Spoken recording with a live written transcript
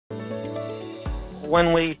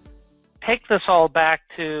when we take this all back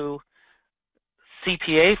to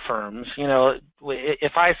CPA firms, you know,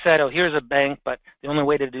 if I said, oh, here's a bank, but the only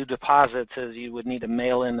way to do deposits is you would need to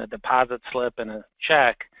mail in a deposit slip and a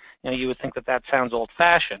check, you know, you would think that that sounds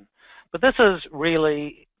old-fashioned. But this is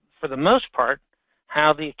really, for the most part,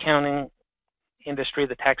 how the accounting industry,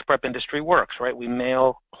 the tax prep industry works, right? We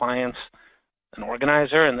mail clients an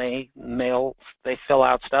organizer, and they fill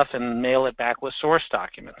out stuff and mail it back with source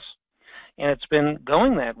documents. And it's been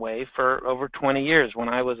going that way for over 20 years. When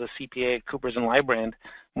I was a CPA at Coopers & Lybrand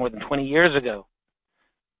more than 20 years ago,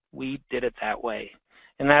 we did it that way.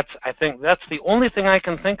 And I think that's the only thing I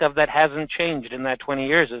can think of that hasn't changed in that 20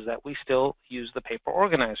 years, is that we still use the paper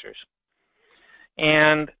organizers.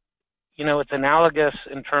 And, you know, it's analogous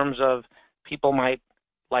in terms of people might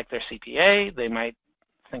like their CPA, they might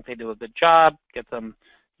think they do a good job, get them,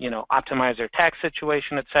 you know, optimize their tax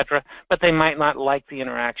situation, etc., but they might not like the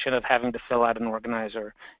interaction of having to fill out an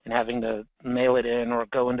organizer and having to mail it in or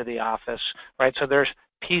go into the office, right? So there's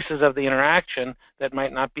pieces of the interaction that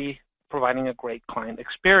might not be providing a great client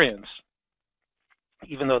experience,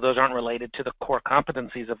 even though those aren't related to the core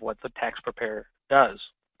competencies of what the tax preparer does.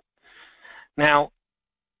 Now,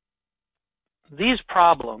 these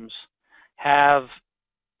problems have,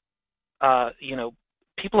 you know,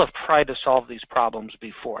 people have tried to solve these problems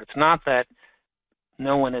before. It's not that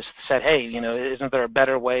no one has said, hey, you know, isn't there a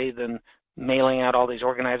better way than mailing out all these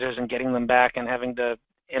organizers and getting them back and having to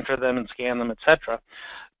enter them and scan them, etc.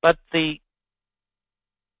 But the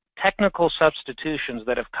technical substitutions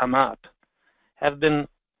that have come up have been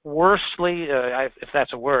worsely, if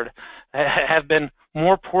that's a word, have been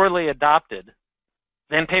more poorly adopted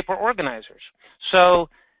than paper organizers. So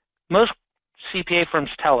most CPA firms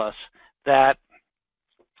tell us that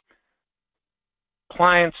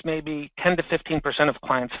clients, maybe 10 to 15% of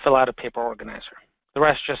clients fill out a paper organizer. The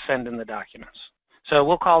rest just send in the documents. So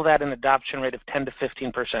we'll call that an adoption rate of 10 to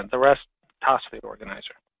 15%. The rest toss the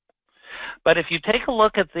organizer. But if you take a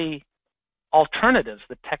look at the alternatives,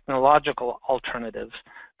 the technological alternatives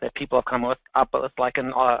that people have come up with, like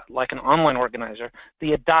an online organizer,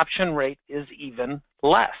 the adoption rate is even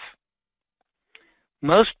less.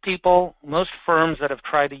 Most people, most firms that have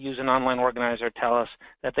tried to use an online organizer tell us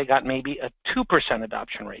that they got maybe a 2%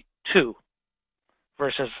 adoption rate, 2,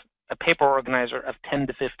 versus a paper organizer of 10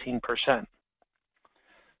 to 15%.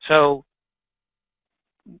 So,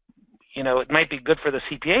 you know, it might be good for the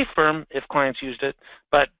CPA firm if clients used it,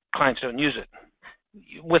 but clients don't use it.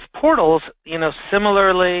 With portals, you know,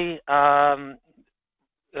 similarly,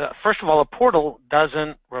 first of all, a portal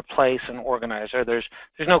doesn't replace an organizer. There's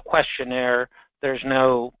no questionnaire. There's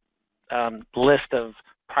no list of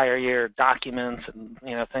prior year documents and,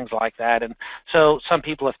 you know, things like that. And so some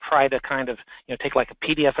people have tried to kind of, you know, take like a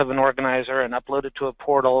PDF of an organizer and upload it to a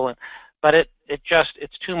portal, but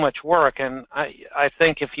it's too much work. And I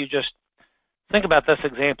think if you just think about this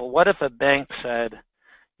example, what if a bank said,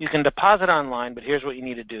 you can deposit online, but here's what you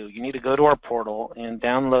need to do. You need to go to our portal and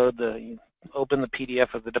open the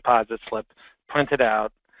PDF of the deposit slip, print it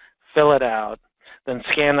out, fill it out, then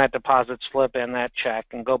scan that deposit slip and that check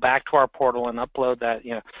and go back to our portal and upload that.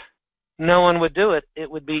 You know, no one would do it. It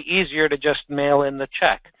would be easier to just mail in the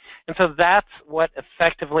check. And so that's what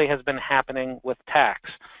effectively has been happening with tax.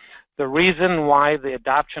 The reason why the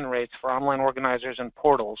adoption rates for online organizers and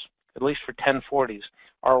portals, at least for 1040s,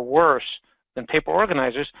 are worse than paper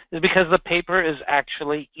organizers is because the paper is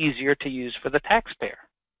actually easier to use for the taxpayer.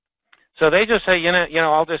 So they just say, you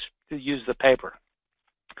know, I'll just use the paper.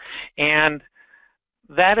 And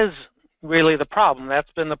that is really the problem.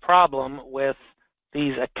 That's been the problem with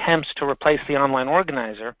these attempts to replace the online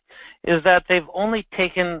organizer, is that they've only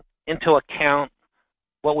taken into account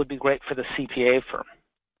what would be great for the CPA firm.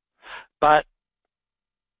 But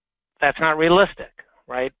that's not realistic,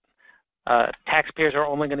 right? Taxpayers are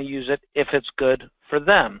only going to use it if it's good for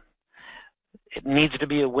them. It needs to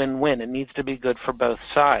be a win-win. It needs to be good for both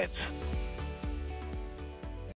sides.